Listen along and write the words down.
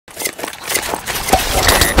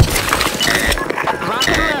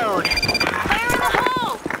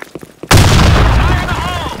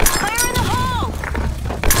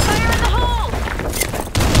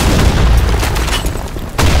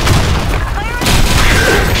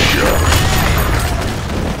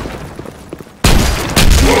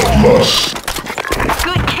lost.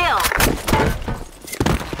 Good kill.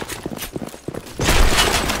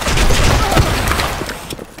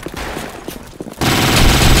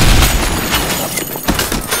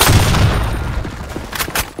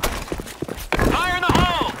 Fire in the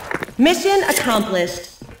hole! Mission accomplished.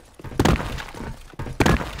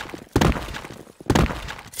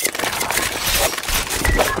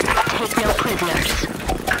 Take no prisoners.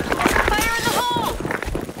 Fire in the hole!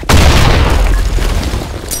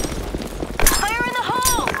 Fire in the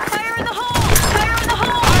hole! Fire in the hole! Fire in the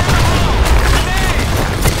hole!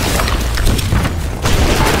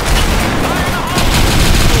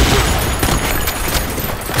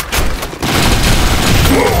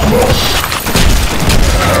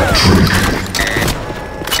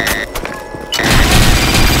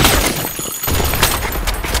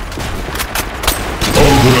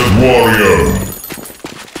 Ultimate warrior.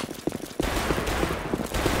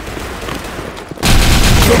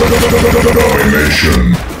 Domination.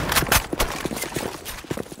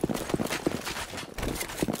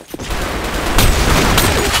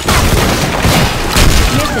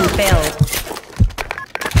 Mission failed.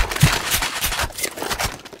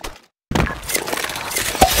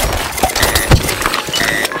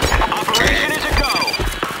 Operation is a go!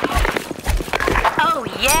 Oh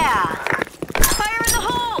yeah! Fire in the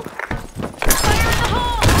hole! Fire in the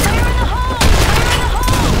hole! Fire in the hole!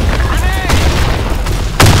 Fire in the hole!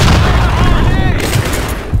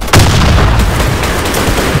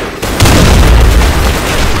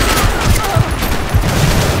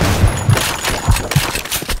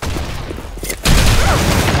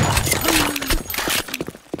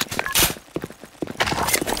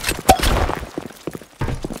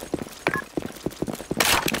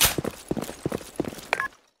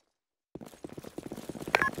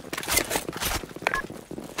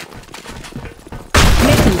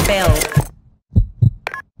 Mission failed.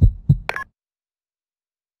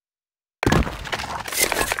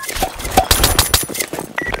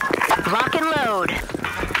 Rock and load.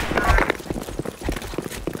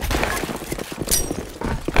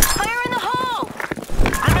 Fire in the hole!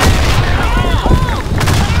 Fire in the hole! Fire in the hole!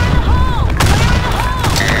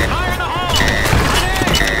 Fire in the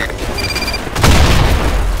hole!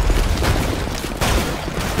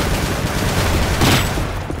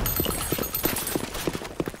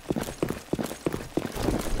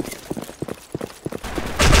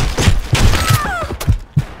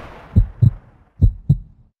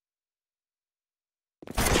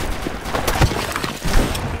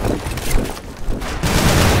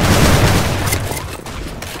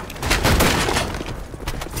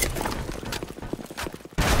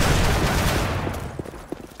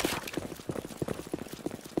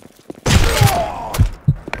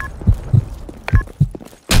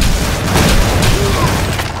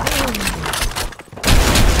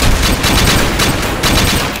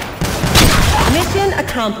 Mission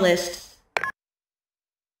accomplished.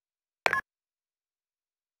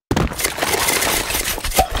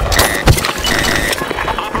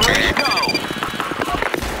 Operation go!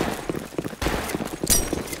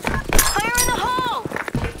 Fire in the hole!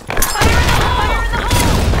 Fire in the hole! Fire in the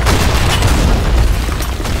hole!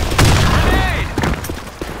 Grenade!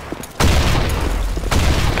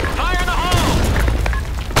 Fire in the hole!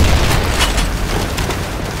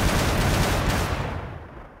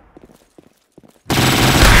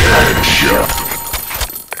 Headshot.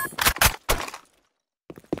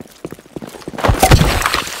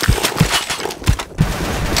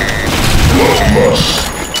 Bloodlust.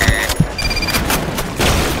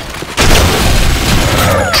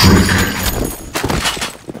 Hat-trick.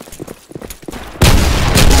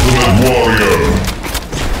 Ultimate warrior.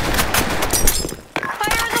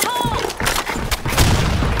 Fire in the hole!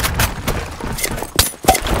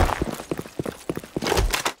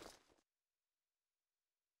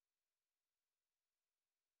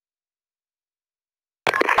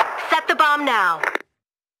 Set the bomb now.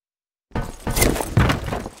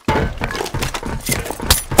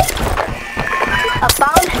 A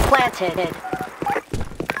bomb planted.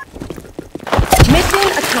 Mission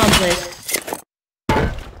accomplished.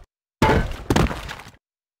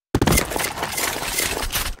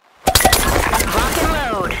 Rock and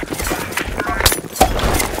load.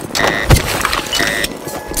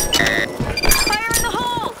 Fire in the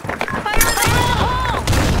hole! Fire in the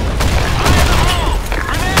hole!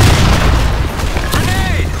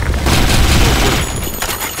 Grenade!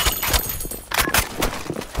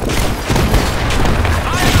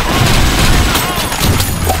 Fire in the hole!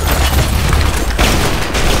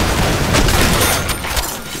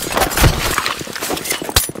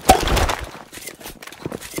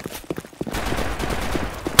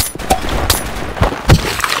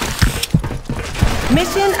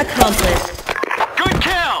 Mission accomplished. Good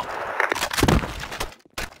kill!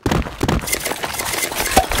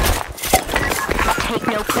 Take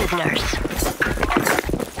no prisoners.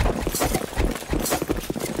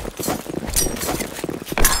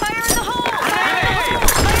 Fire in the hole!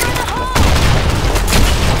 Fire in the hole!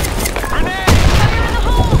 Grenade! Fire in the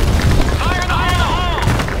hole! Fire in the hole!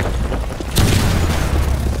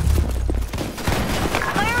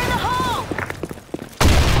 Fire in the hole!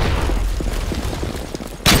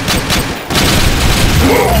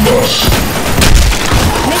 Bloodlust.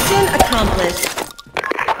 Mission accomplished.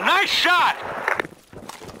 Nice shot!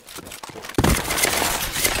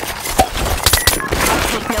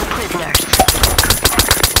 Take no prisoners.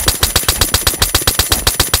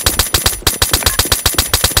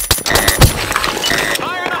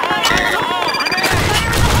 Fire in the hole! Fire in the hole! Grenade!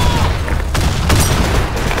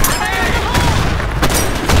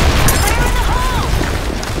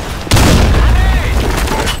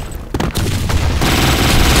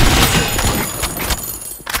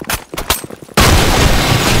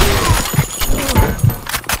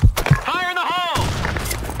 Fire in the hole!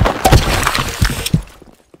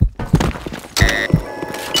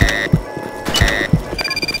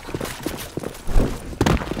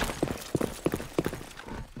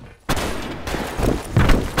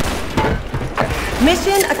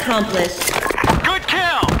 Mission accomplished. Good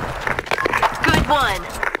kill! Good one.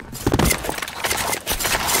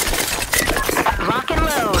 Lock and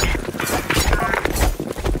load.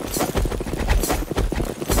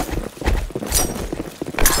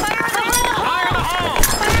 Fire in the hole! Fire in the hole!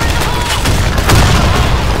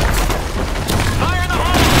 Fire in the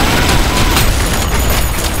hole! Fire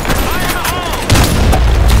in the hole!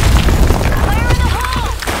 Fire in the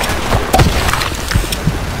hole!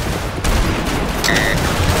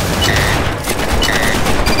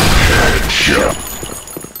 Headshot.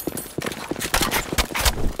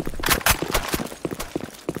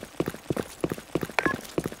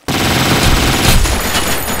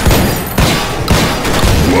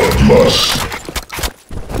 Bloodlust.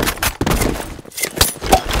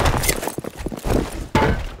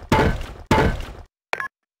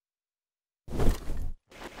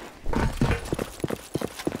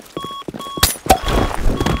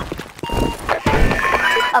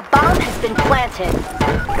 A bomb has been planted.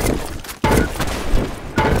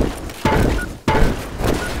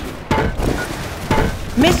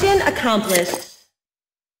 Mission accomplished.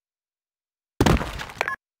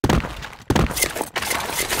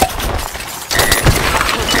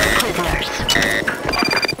 Take no prisoners.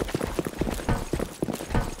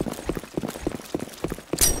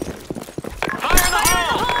 Fire in the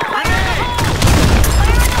hole! Grenade!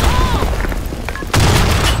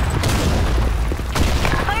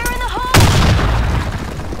 Fire in the hole!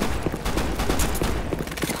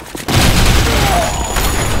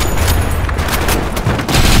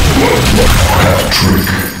 Hat-trick.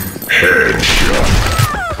 Headshot.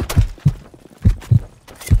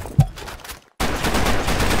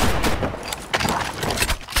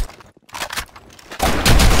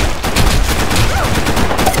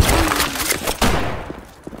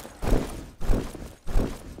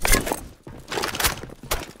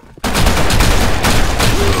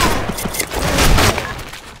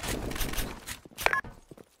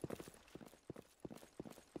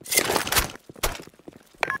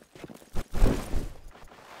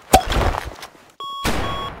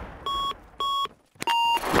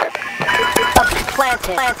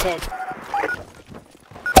 Planted.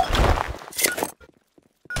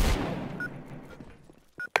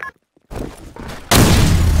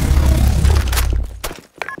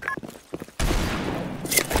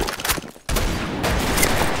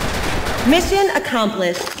 Mission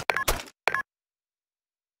accomplished.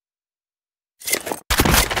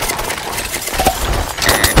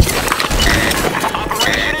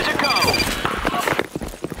 Operation is a go!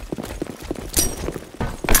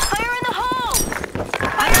 Fire in the hole!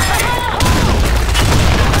 Fire in the hole!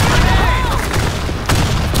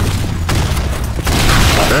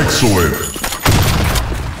 Excellent.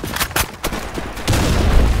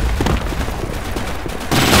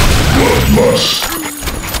 Bloodlust.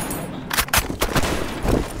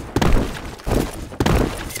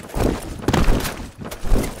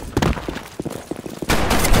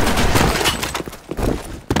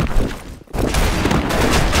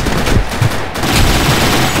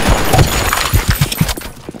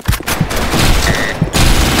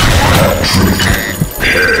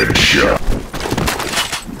 Headshot.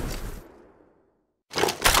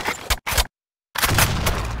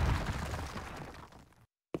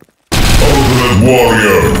 Ultimate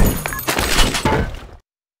Warrior.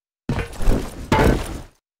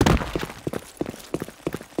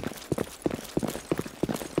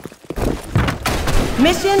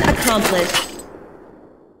 accomplished.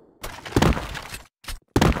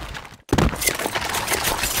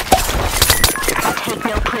 Take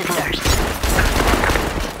no prisoners.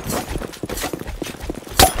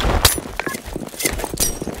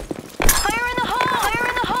 Fire in the hole! Fire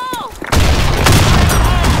in the hole!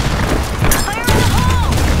 Fire in the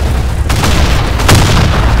hole!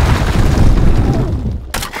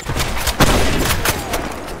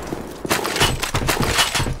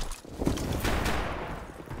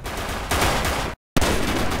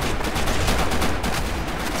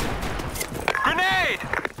 Grenade!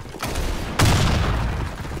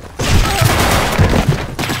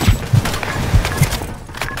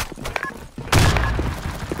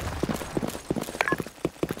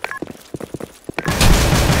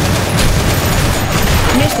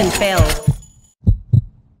 Mission failed.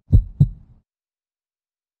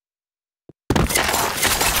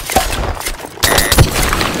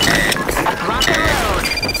 Rock and load.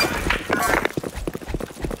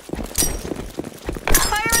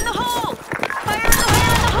 Fire in the hole! Fire in the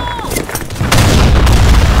hole!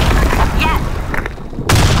 Yes!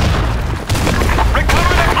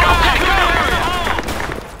 Recover the flag!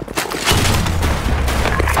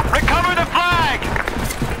 Recover the flag!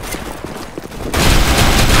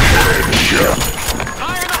 Headshot.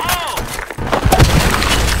 Fire in the hole!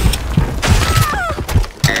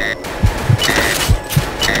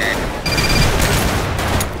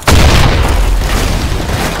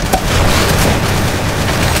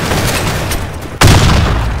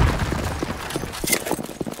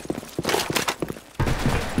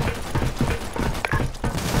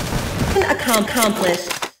 Accomplished.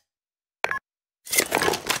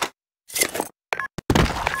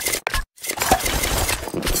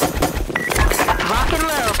 Rock and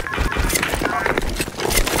load.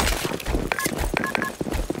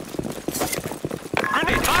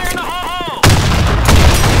 Grenade! Fire in the hole!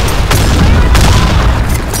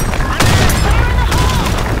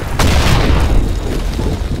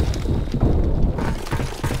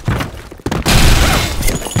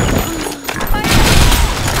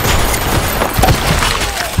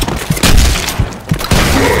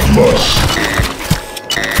 Bloodlust.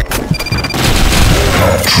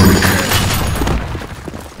 Hat trick.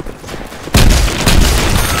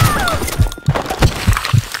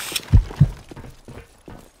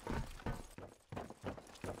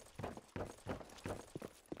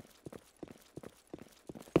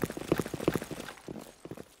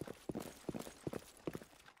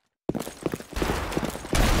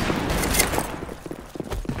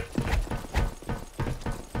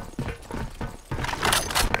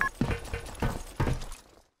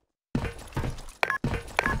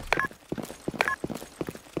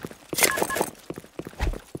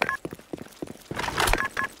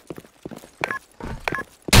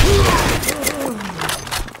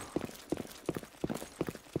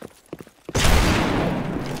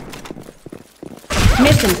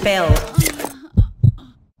 Mission failed.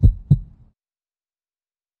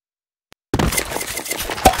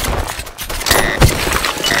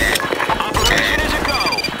 Operation is a go!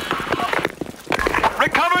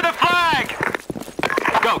 Recover the flag!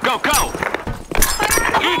 Go, go, go!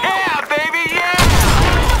 Yeah, baby, yeah!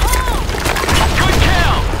 Good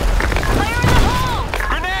kill! Fire in the hole!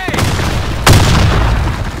 Grenade!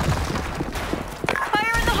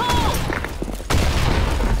 Fire in the hole!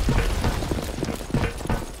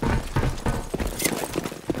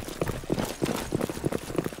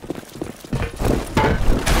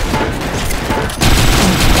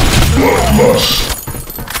 Bloodlust.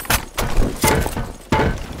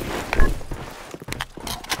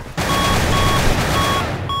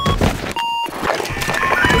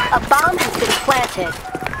 A bomb has been planted.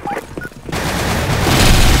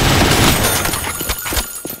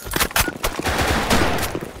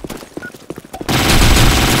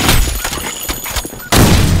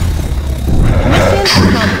 Mission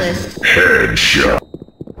accomplished. Headshot.